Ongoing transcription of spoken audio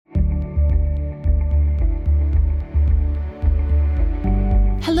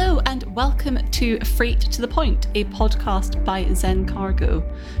welcome to Freight to the Point, a podcast by Zencargo.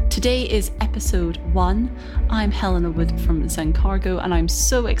 Today is episode 1. I'm Helena Wood from Zencargo, and I'm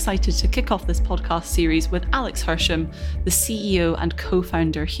so excited to kick off this podcast series with Alex Hersham, the CEO and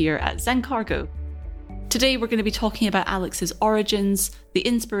co-founder here at Zencargo. Today we're going to be talking about Alex's origins, the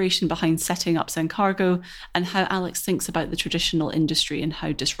inspiration behind setting up Zencargo, and how Alex thinks about the traditional industry and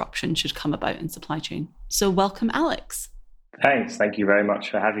how disruption should come about in supply chain. So welcome, Alex. Thanks. Thank you very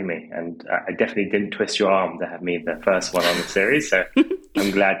much for having me. And I definitely didn't twist your arm to have me the first one on the series. So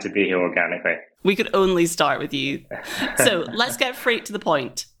I'm glad to be here organically. We could only start with you. So let's get straight to the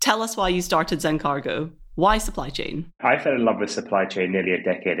point. Tell us why you started Zencargo. Why supply chain? I fell in love with supply chain nearly a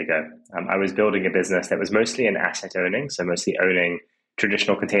decade ago. I was building a business that was mostly in asset owning, so mostly owning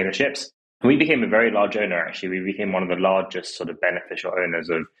traditional container ships. We became a very large owner, actually. We became one of the largest sort of beneficial owners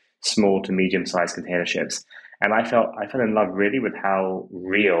of small to medium-sized container ships. And I fell in love really with how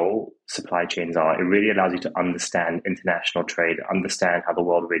real supply chains are. It really allows you to understand international trade, understand how the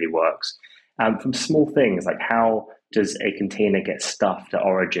world really works. From small things like how does a container get stuffed at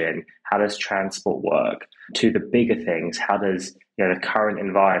origin? How does transport work? To the bigger things, how does the current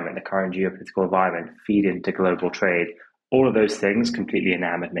environment, the current geopolitical environment feed into global trade? All of those things completely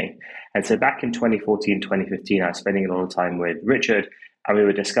enamored me. And so back in 2014, 2015, I was spending a lot of time with Richard, and we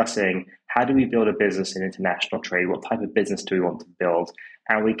were discussing how do we build a business in international trade? What type of business do we want to build?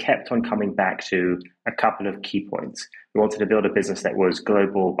 And we kept on coming back to a couple of key points. We wanted to build a business that was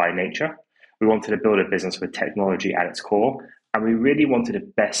global by nature. We wanted to build a business with technology at its core. And we really wanted to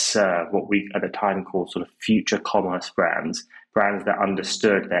best serve what we at the time called sort of future commerce brands that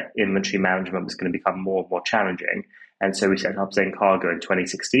understood that inventory management was going to become more and more challenging. And so we set up Zencargo in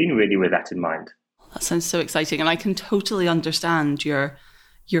 2016, really with that in mind. That sounds so exciting. And I can totally understand your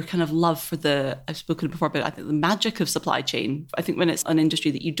kind of love for I've spoken before, but I think the magic of supply chain. I think when it's an industry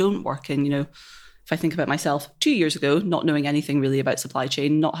that you don't work in, if I think about myself 2 years ago, not knowing anything really about supply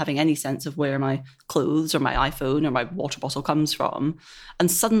chain, not having any sense of where my clothes or my iPhone or my water bottle comes from,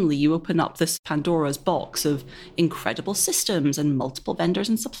 and suddenly you open up this Pandora's box of incredible systems and multiple vendors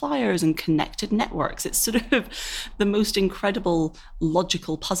and suppliers and connected networks. It's sort of the most incredible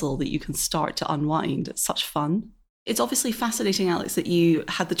logical puzzle that you can start to unwind. It's such fun. It's obviously fascinating, Alex, that you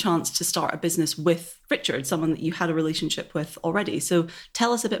had the chance to start a business with Richard, someone that you had a relationship with already. So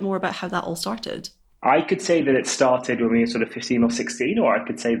tell us a bit more about how that all started. I could say that it started when we were sort of 15 or 16, or I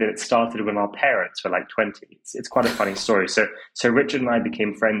could say that it started when our parents were like 20. It's quite a funny story. So Richard and I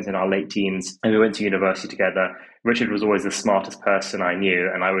became friends in our late teens, and we went to university together. Richard was always the smartest person I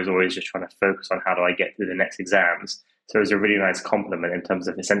knew, and I was always just trying to focus on how do I get through the next exams. So it was a really nice compliment in terms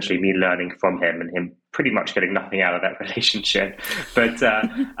of essentially me learning from him and him pretty much getting nothing out of that relationship. But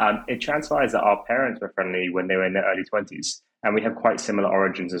it transpires that our parents were friendly when they were in their early 20s. And we have quite similar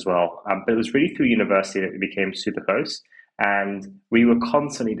origins as well. But it was really through university that we became super close. And we were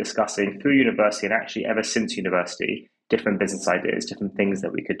constantly discussing through university, and actually ever since university, different business ideas, different things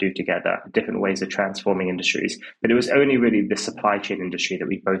that we could do together, different ways of transforming industries. But it was only really the supply chain industry that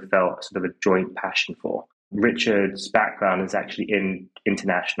we both felt sort of a joint passion for. Richard's background is actually in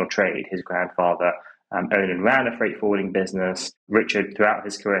international trade. His grandfather owned and ran a freight forwarding business. Richard, throughout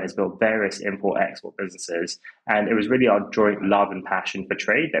his career, has built various import-export businesses. And it was really our joint love and passion for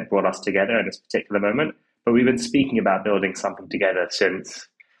trade that brought us together in this particular moment. But we've been speaking about building something together since,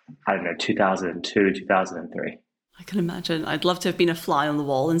 2002, 2003. I can imagine. I'd love to have been a fly on the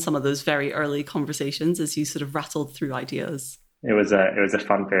wall in some of those very early conversations as you sort of rattled through ideas. It was a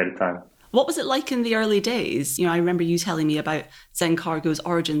fun period of time. What was it like in the early days? I remember you telling me about Zencargo's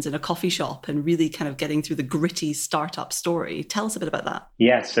origins in a coffee shop and really kind of getting through the gritty startup story. Tell us a bit about that.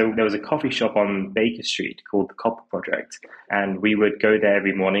 Yeah, so there was a coffee shop on Baker Street called the Copper Project. And we would go there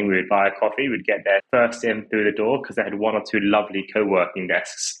every morning. We would buy a coffee. We'd get there first in through the door because they had one or two lovely co-working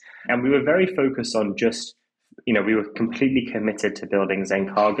desks. And we were very focused on just, we were completely committed to building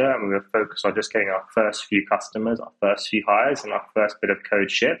Zencargo. And we were focused on just getting our first few customers, our first few hires, and our first bit of code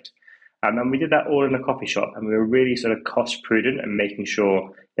shipped. And we did that all in a coffee shop, and we were really sort of cost prudent and making sure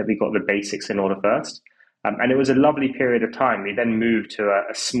that we got the basics in order first. And it was a lovely period of time. We then moved to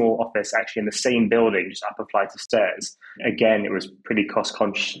a small office actually in the same building, just up a flight of stairs. Again, it was pretty cost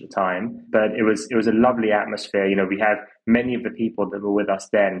conscious at the time, but it was a lovely atmosphere. We have many of the people that were with us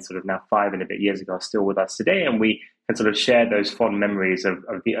then, sort of now 5 and a bit years ago, are still with us today. And we can sort of share those fond memories of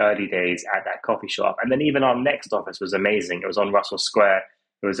the early days at that coffee shop. And then even our next office was amazing. It was on Russell Square.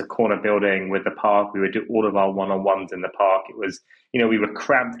 It was a corner building with the park. We would do all of our one-on-ones in the park. It was, we were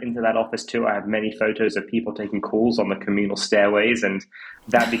cramped into that office too. I have many photos of people taking calls on the communal stairways, and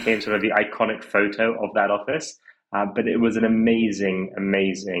that became sort of the iconic photo of that office. But it was an amazing,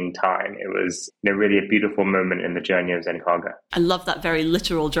 amazing time. It was really a beautiful moment in the journey of Zencargo. I love that very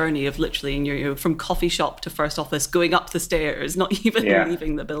literal journey of literally from coffee shop to first office, going up the stairs, not even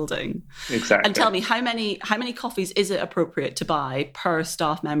leaving the building. Exactly. And tell me, how many coffees is it appropriate to buy per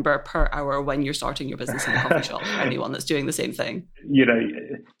staff member per hour when you're starting your business in a coffee shop? Anyone that's doing the same thing?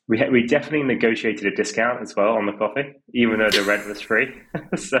 We definitely negotiated a discount as well on the coffee, even though the rent was free.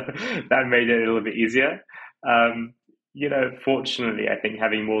 So that made it a little bit easier. Fortunately, I think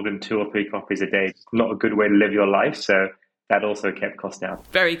having more than 2 or 3 coffees a day is not a good way to live your life. So that also kept costs down.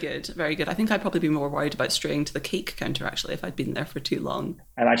 Very good, very good. I think I'd probably be more worried about straying to the cake counter, actually, if I'd been there for too long.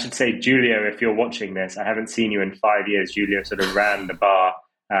 And I should say, Julio, if you're watching this, I haven't seen you in 5 years. Julio sort of ran the bar,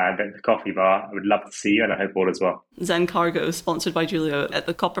 the coffee bar. I would love to see you, and I hope all is well. Zencargo, sponsored by Julio at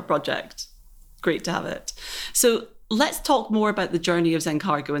the Copper Project. Great to have it. So let's talk more about the journey of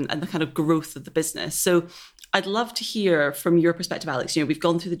Zencargo and the kind of growth of the business. So I'd love to hear from your perspective, Alex. We've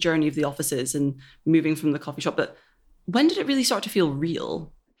gone through the journey of the offices and moving from the coffee shop, but when did it really start to feel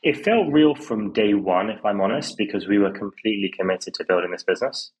real? It felt real from day one, if I'm honest, because we were completely committed to building this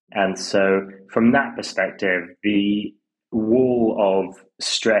business. And so from that perspective, the wall of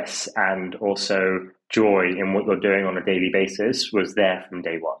stress and also joy in what you're doing on a daily basis was there from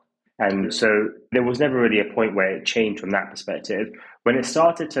day one. And so there was never really a point where it changed from that perspective. When it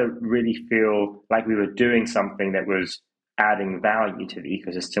started to really feel like we were doing something that was adding value to the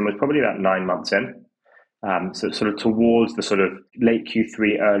ecosystem was probably about 9 months in. So sort of towards the sort of late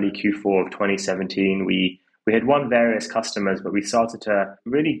Q3, early Q4 of 2017, we had won various customers, but we started to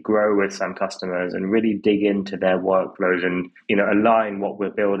really grow with some customers and really dig into their workflows and align what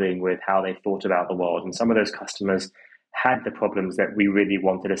we're building with how they thought about the world. And some of those customers had the problems that we really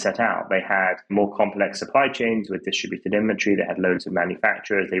wanted to set out. They had more complex supply chains with distributed inventory. They had loads of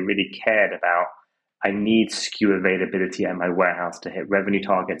manufacturers. They really cared about, I need SKU availability at my warehouse to hit revenue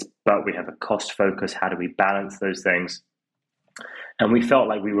targets, but we have a cost focus. How do we balance those things? And we felt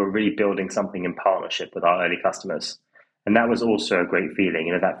like we were really building something in partnership with our early customers. And that was also a great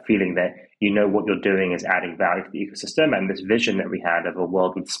feeling, that feeling that what you're doing is adding value to the ecosystem. And this vision that we had of a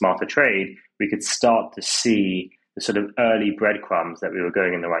world with smarter trade, we could start to see the sort of early breadcrumbs that we were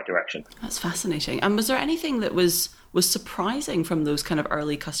going in the right direction. That's fascinating. And was there anything that was surprising from those kind of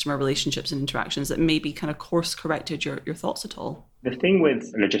early customer relationships and interactions that maybe kind of course corrected your thoughts at all? The thing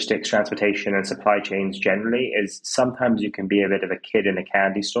with logistics, transportation, and supply chains generally is sometimes you can be a bit of a kid in a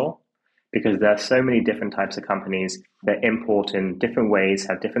candy store because there are so many different types of companies that import in different ways,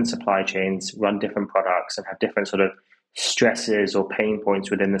 have different supply chains, run different products, and have different sort of stresses or pain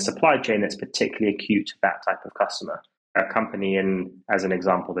points within the supply chain that's particularly acute to that type of customer. A company in, as an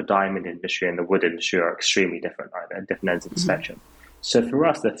example, the diamond industry and the wood industry are extremely different, right? They're at different ends of the spectrum. So for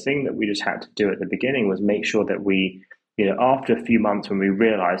us, the thing that we just had to do at the beginning was make sure that we, after a few months when we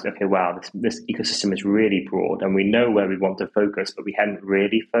realized, okay, wow, this ecosystem is really broad and we know where we want to focus, but we hadn't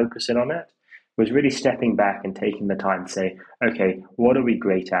really focused in on it, was really stepping back and taking the time to say, okay, what are we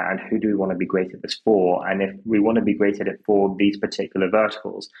great at and who do we want to be great at this for? And if we want to be great at it for these particular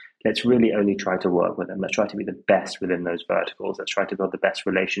verticals, let's really only try to work with them. Let's try to be the best within those verticals. Let's try to build the best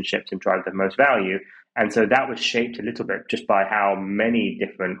relationships and drive the most value. And so that was shaped a little bit just by how many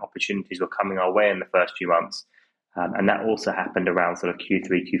different opportunities were coming our way in the first few months. And that also happened around sort of Q3,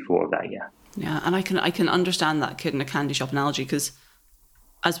 Q4 of that year. Yeah, and I can understand that kid in a candy shop analogy because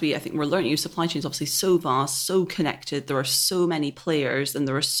as I think we're learning, supply chain is obviously so vast, so connected. There are so many players and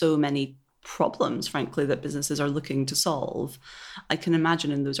there are so many problems, frankly, that businesses are looking to solve. I can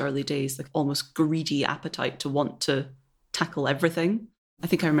imagine in those early days, the almost greedy appetite to want to tackle everything. I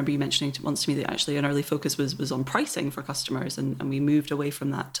think I remember you mentioning once to me that actually an early focus was on pricing for customers and we moved away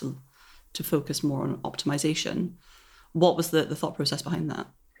from that to focus more on optimization. What was the thought process behind that?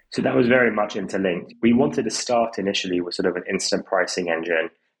 So that was very much interlinked. We wanted to start initially with sort of an instant pricing engine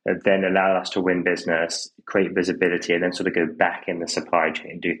that then allowed us to win business, create visibility, and then sort of go back in the supply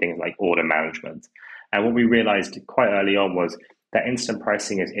chain, do things like order management. And what we realized quite early on was that instant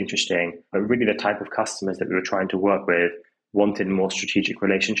pricing is interesting, but really the type of customers that we were trying to work with wanted more strategic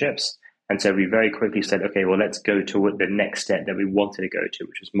relationships. And so we very quickly said, okay, well, let's go to the next step that we wanted to go to,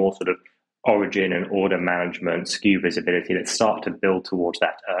 which was more sort of origin and order management, SKU visibility. Let's start to build towards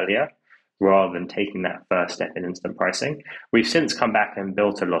that earlier rather than taking that first step in instant pricing. We've since come back and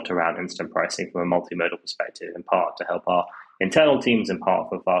built a lot around instant pricing from a multimodal perspective, in part to help our internal teams, in part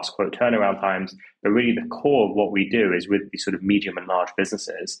for fast quote turnaround times. But really the core of what we do is with these sort of medium and large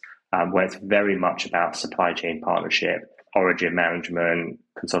businesses, where it's very much about supply chain partnership, origin management,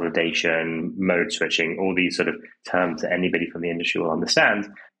 consolidation, mode switching, all these sort of terms that anybody from the industry will understand.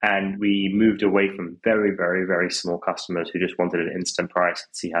 And we moved away from very, very, very small customers who just wanted an instant price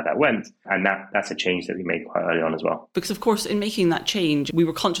and see how that went. And that's a change that we made quite early on as well. Because, of course, in making that change, we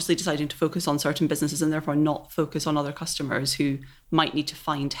were consciously deciding to focus on certain businesses and therefore not focus on other customers who might need to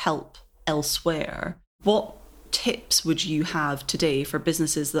find help elsewhere. What tips would you have today for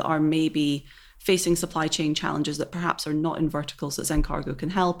businesses that are maybe facing supply chain challenges that perhaps are not in verticals that Zencargo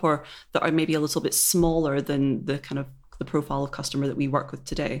can help, or that are maybe a little bit smaller than the kind of the profile of customer that we work with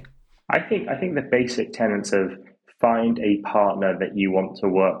today? I think the basic tenets of find a partner that you want to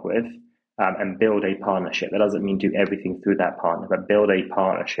work with and build a partnership. That doesn't mean do everything through that partner, but build a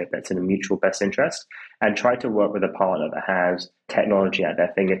partnership that's in a mutual best interest, and try to work with a partner that has technology at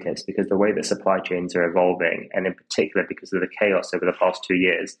their fingertips, because the way that supply chains are evolving, and in particular because of the chaos over the past 2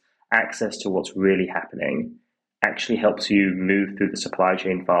 years, access to what's really happening actually helps you move through the supply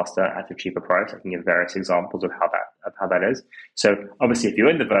chain faster at a cheaper price. I can give various examples of how that is. So obviously, if you're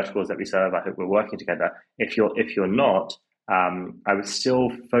in the verticals that we serve, I hope we're working together. If you're not, I would still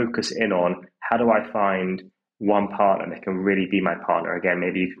focus in on how do I find one partner that can really be my partner. Again,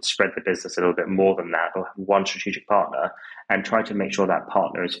 maybe you can spread the business a little bit more than that, or have one strategic partner, and try to make sure that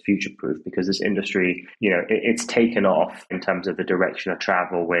partner is future-proof, because this industry, it's taken off in terms of the direction of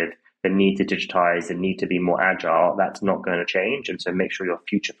travel with the need to digitize, the need to be more agile. That's not going to change. And so make sure you're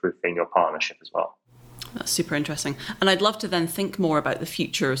future-proofing your partnership as well. That's super interesting. And I'd love to then think more about the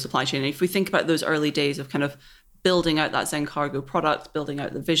future of supply chain. If we think about those early days of kind of building out that Zencargo product, building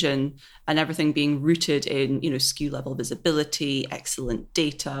out the vision, and everything being rooted in, SKU level visibility, excellent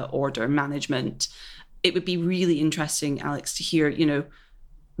data, order management, it would be really interesting, Alex, to hear,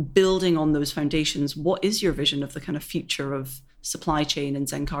 building on those foundations, what is your vision of the kind of future of supply chain and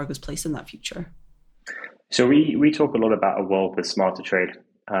Zencargo's place in that future? So we talk a lot about a world with smarter trade.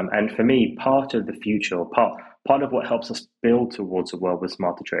 And for me, part of the future, part of what helps us build towards a world with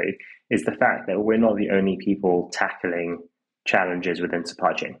smarter trade is the fact that we're not the only people tackling challenges within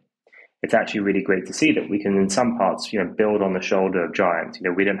supply chain. It's actually really great to see that we can, in some parts, build on the shoulder of giants.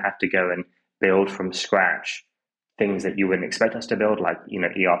 We don't have to go and build from scratch things that you wouldn't expect us to build, like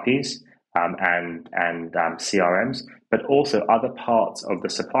ERPs and CRMs, but also other parts of the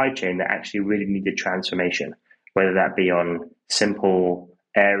supply chain that actually really needed transformation, whether that be on simple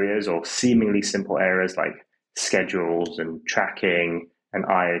areas or seemingly simple areas like schedules and tracking and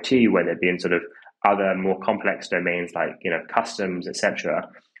IoT, whether it be in sort of other more complex domains like customs, etc.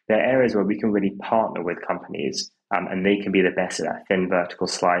 There are areas where we can really partner with companies, and they can be the best at that thin vertical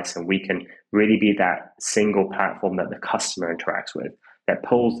slice, and we can really be that single platform that the customer interacts with, that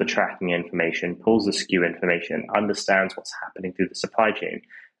pulls the tracking information, pulls the SKU information, understands what's happening through the supply chain,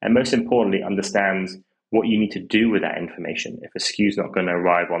 and most importantly, understands what you need to do with that information. If a SKU is not going to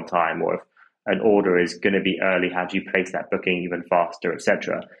arrive on time, or if an order is going to be early, how do you place that booking even faster,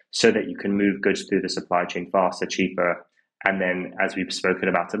 etc., so that you can move goods through the supply chain faster, cheaper, and then, as we've spoken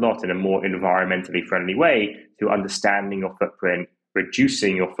about a lot, in a more environmentally friendly way, through understanding your footprint,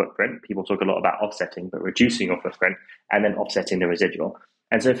 reducing your footprint. People talk a lot about offsetting, but reducing your footprint and then offsetting the residual.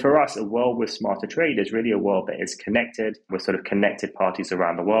 And so for us, a world with smarter trade is really a world that is connected with sort of connected parties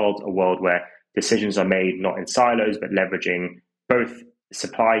around the world, a world where decisions are made not in silos, but leveraging both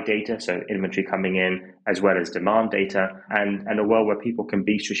supply data, so inventory coming in, as well as demand data, and a world where people can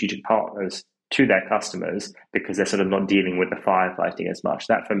be strategic partners to their customers because they're sort of not dealing with the firefighting as much.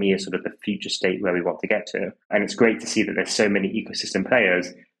 That for me is sort of the future state where we want to get to. And it's great to see that there's so many ecosystem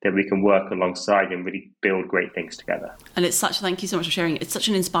players that we can work alongside and really build great things together. And thank you so much for sharing. It's such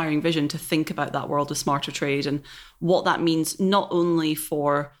an inspiring vision to think about that world of smarter trade and what that means, not only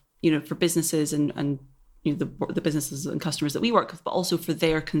for businesses and the businesses and customers that we work with, but also for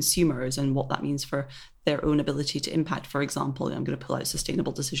their consumers and what that means for their own ability to impact. For example, I'm going to pull out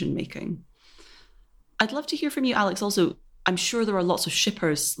sustainable decision making. I'd love to hear from you, Alex. Also, I'm sure there are lots of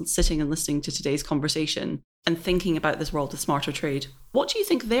shippers sitting and listening to today's conversation and thinking about this world of smarter trade. What do you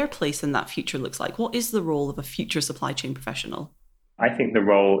think their place in that future looks like? What is the role of a future supply chain professional? I think the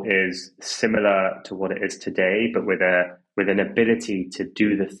role is similar to what it is today, but with an ability to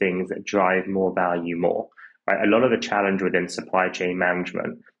do the things that drive more value more. Right? A lot of the challenge within supply chain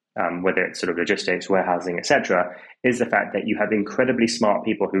management, whether it's sort of logistics, warehousing, etc., is the fact that you have incredibly smart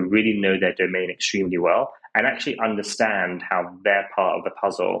people who really know their domain extremely well and actually understand how their part of the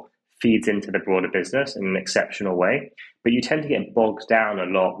puzzle feeds into the broader business in an exceptional way. But you tend to get bogged down a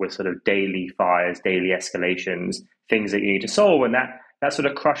lot with sort of daily fires, daily escalations, things that you need to solve. And that sort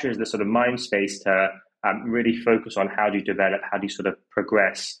of crushes the sort of mind space to really focus on how do you develop, how do you sort of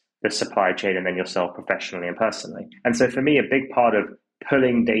progress the supply chain and then yourself professionally and personally. And so for me, a big part of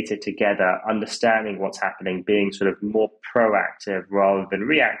pulling data together, understanding what's happening, being sort of more proactive rather than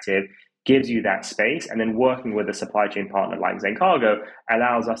reactive, gives you that space. And then working with a supply chain partner like Zencargo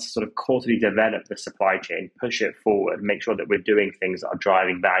allows us to sort of quarterly develop the supply chain, push it forward, make sure that we're doing things that are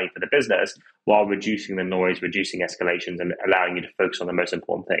driving value for the business while reducing the noise, reducing escalations, and allowing you to focus on the most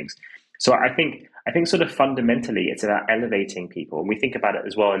important things. So I think sort of fundamentally it's about elevating people. And we think about it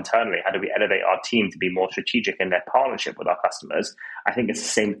as well internally. How do we elevate our team to be more strategic in their partnership with our customers? I think it's the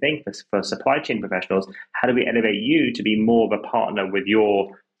same thing for supply chain professionals. How do we elevate you to be more of a partner with your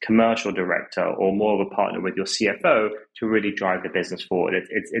commercial director or more of a partner with your CFO to really drive the business forward?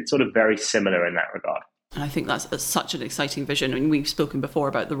 It's sort of very similar in that regard. And I think that's such an exciting vision. I mean, we've spoken before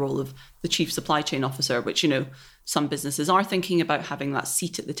about the role of the chief supply chain officer, which, some businesses are thinking about having that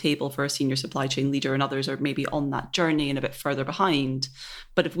seat at the table for a senior supply chain leader, and others are maybe on that journey and a bit further behind.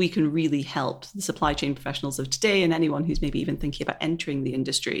 But if we can really help the supply chain professionals of today and anyone who's maybe even thinking about entering the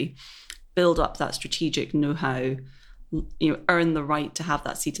industry, build up that strategic know-how, earn the right to have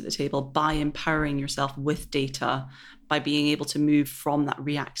that seat at the table by empowering yourself with data, by being able to move from that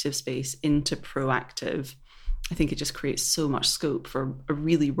reactive space into proactive, I think it just creates so much scope for a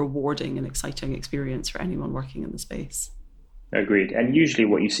really rewarding and exciting experience for anyone working in the space. Agreed. And usually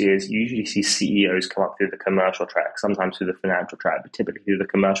what you see is CEOs come up through the commercial track, sometimes through the financial track, but typically through the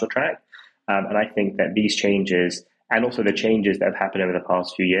commercial track. And I think that these changes, and also the changes that have happened over the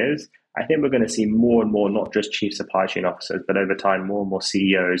past few years, I think we're going to see more and more, not just chief supply chain officers, but over time, more and more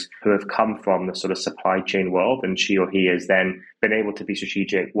CEOs who have come from the sort of supply chain world, and she or he has then been able to be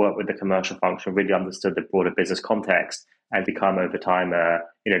strategic, work with the commercial function, really understood the broader business context, and become over time,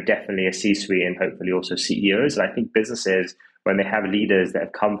 definitely a C-suite and hopefully also CEOs. And I think businesses, when they have leaders that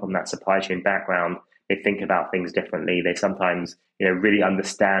have come from that supply chain background, they think about things differently. They sometimes, really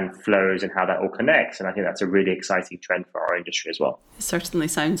understand flows and how that all connects. And I think that's a really exciting trend for our industry as well. It certainly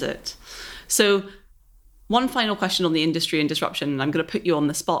sounds it. So one final question on the industry and disruption, and I'm going to put you on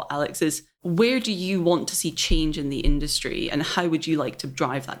the spot, Alex, is where do you want to see change in the industry and how would you like to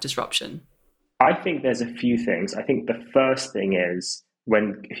drive that disruption? I think there's a few things. I think the first thing is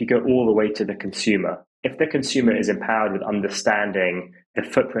if you go all the way to the consumer, if the consumer is empowered with understanding the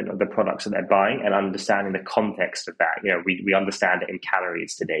footprint of the products that they're buying and understanding the context of that, we understand it in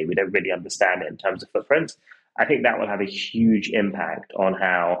calories today. We don't really understand it in terms of footprint. I think that will have a huge impact on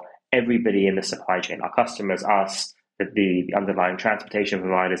how everybody in the supply chain, our customers, us, the underlying transportation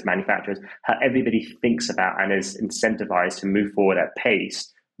providers, manufacturers, how everybody thinks about and is incentivized to move forward at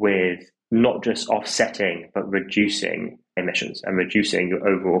pace with not just offsetting, but reducing emissions and reducing your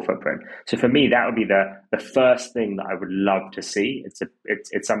overall footprint. So for me, that would be the first thing that I would love to see.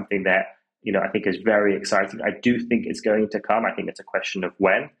 It's something that, I think is very exciting. I do think it's going to come. I think it's a question of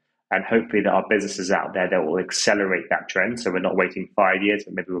when, and hopefully there are businesses out there that will accelerate that trend. So we're not waiting 5 years,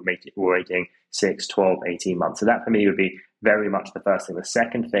 but maybe we're waiting 6, 12, 18 months. So that for me would be very much the first thing. The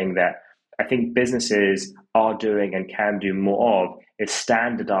second thing that I think businesses are doing and can do more of is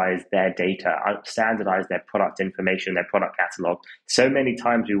standardize their data, standardize their product information, their product catalog. So many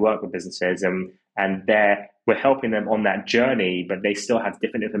times we work with businesses and we're helping them on that journey, but they still have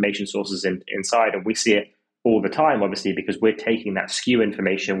different information sources inside. And we see it all the time, obviously, because we're taking that SKU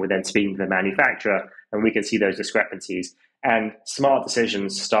information, we're then speaking to the manufacturer, and we can see those discrepancies. And smart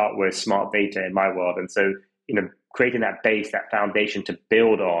decisions start with smart data in my world. And so, creating that base, that foundation to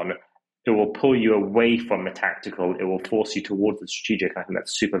build on, it will pull you away from the tactical. It will force you towards the strategic. I think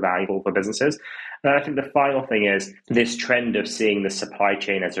that's super valuable for businesses. And I think the final thing is this trend of seeing the supply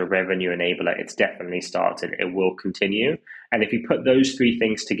chain as a revenue enabler. It's definitely started. It will continue. And if you put those three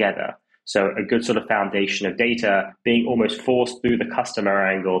things together, so a good sort of foundation of data, being almost forced through the customer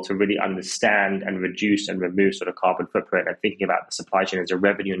angle to really understand and reduce and remove sort of carbon footprint, and thinking about the supply chain as a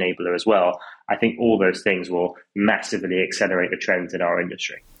revenue enabler as well, I think all those things will massively accelerate the trends in our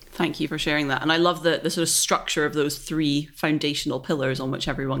industry. Thank you for sharing that. And I love the sort of structure of those three foundational pillars on which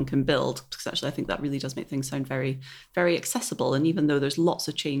everyone can build, because actually I think that really does make things sound very, very accessible. And even though there's lots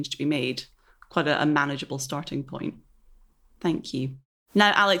of change to be made, quite a manageable starting point. Thank you.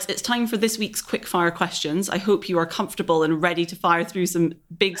 Now, Alex, it's time for this week's quickfire questions. I hope you are comfortable and ready to fire through some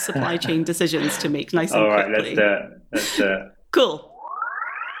big supply chain decisions to make nice and quickly. All right, let's do it. Cool.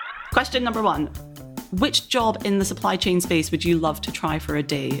 Question number 1. Which job in the supply chain space would you love to try for a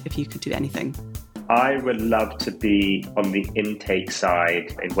day if you could do anything? I would love to be on the intake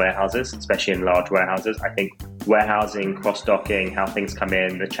side in warehouses, especially in large warehouses. I think warehousing, cross-docking, how things come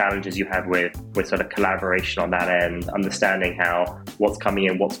in, the challenges you have with sort of collaboration on that end, understanding how what's coming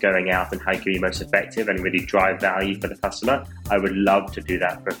in, what's going out, and how you can be most effective and really drive value for the customer. I would love to do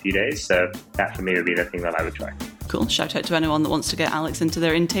that for a few days. So that for me would be the thing that I would try. Cool. Shout out to anyone that wants to get Alex into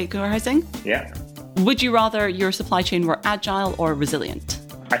their intake warehousing. Yeah. Would you rather your supply chain were agile or resilient?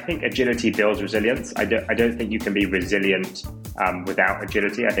 I think agility builds resilience. I don't think you can be resilient without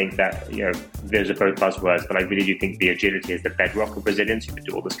agility. I think that, those are both buzzwords, but I really do think the agility is the bedrock of resilience. You can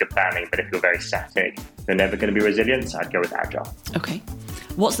do all this good planning, but if you're very static, you're never going to be resilient. So I'd go with agile. Okay.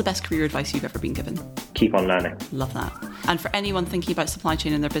 What's the best career advice you've ever been given? Keep on learning. Love that. And for anyone thinking about supply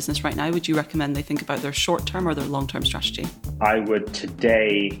chain in their business right now, would you recommend they think about their short-term or their long-term strategy? I would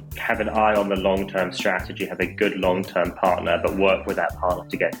today have an eye on the long-term strategy, have a good long-term partner, but work with that partner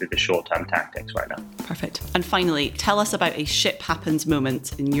to get through the short-term tactics right now. Perfect. And finally, tell us about a ship happens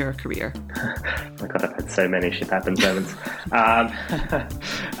moment in your career. Oh my God, I've had so many ship happens moments. I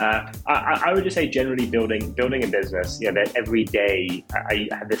would just say generally building a business, that every day I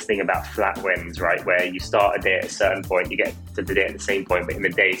have this thing about flat wins, right? Where you start a day at a certain point, you get to the day at the same point, but in the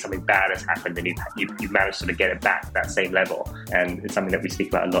day something bad has happened and you've managed to get it back to that same level. And it's something that we speak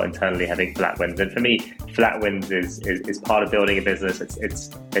about a lot internally, having flat wins. And for me, flat wins is part of building a business.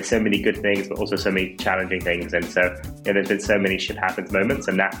 There's so many good things, but also so many challenging things. And so there's been so many ship happens moments.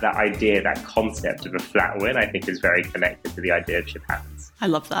 And that idea, that concept of a flat win, I think is very connected to the idea of ship happens. I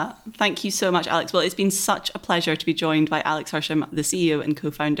love that. Thank you so much, Alex. Well, it's been such a pleasure to be joined by Alex Hersham, the CEO and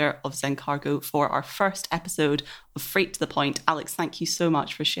co-founder of Zencargo, for our first episode of Freight to the Point. Alex, thank you so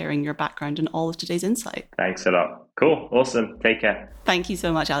much for sharing your background and all of today's insight. Thanks a lot. Cool. Awesome. Take care. Thank you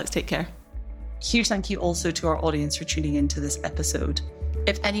so much, Alex. Take care. Huge thank you also to our audience for tuning into this episode.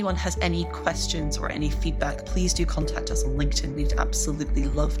 If anyone has any questions or any feedback, please do contact us on LinkedIn. We'd absolutely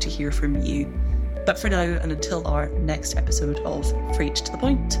love to hear from you. But for now, and until our next episode of Freight to the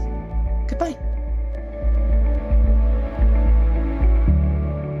Point, goodbye.